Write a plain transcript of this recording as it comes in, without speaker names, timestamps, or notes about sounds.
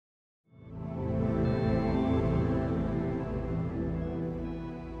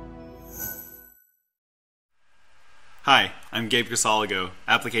Hi, I'm Gabe Crisologo,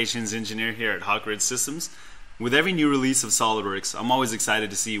 Applications Engineer here at Hawk Ridge Systems. With every new release of SolidWorks, I'm always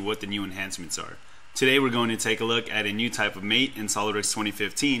excited to see what the new enhancements are. Today we're going to take a look at a new type of mate in SolidWorks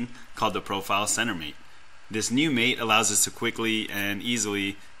 2015 called the Profile Center Mate. This new mate allows us to quickly and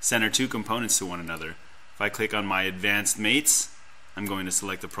easily center two components to one another. If I click on my Advanced Mates, I'm going to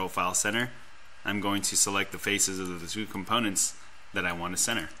select the Profile Center. I'm going to select the faces of the two components that I want to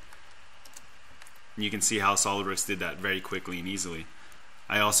center. You can see how SolidWorks did that very quickly and easily.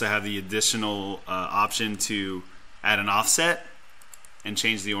 I also have the additional option to add an offset and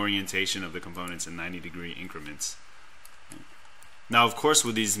change the orientation of the components in 90-degree increments. Now, of course,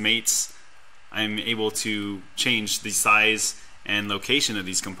 with these mates, I'm able to change the size and location of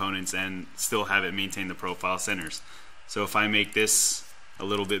these components and still have it maintain the profile centers. So if I make this a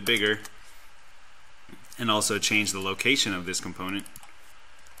little bit bigger and also change the location of this component,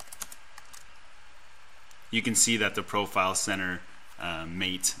 you can see that the profile center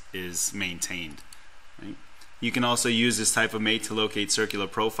mate is maintained. Right? You can also use this type of mate to locate circular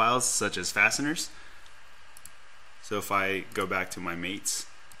profiles such as fasteners. So if I go back to my mates,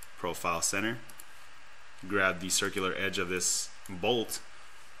 profile center, grab the circular edge of this bolt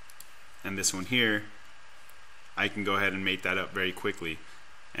and this one here, I can go ahead and mate that up very quickly,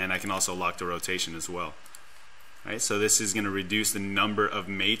 and I can also lock the rotation as well. Right, so this is going to reduce the number of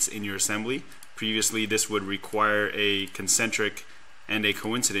mates in your assembly. Previously this would require a concentric and a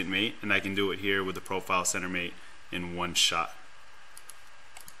coincident mate, and I can do it here with the profile center mate in one shot.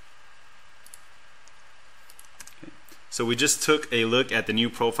 Okay. So we just took a look at the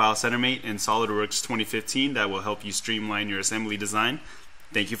new profile center mate in SolidWorks 2015 that will help you streamline your assembly design.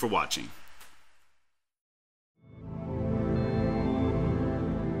 Thank you for watching.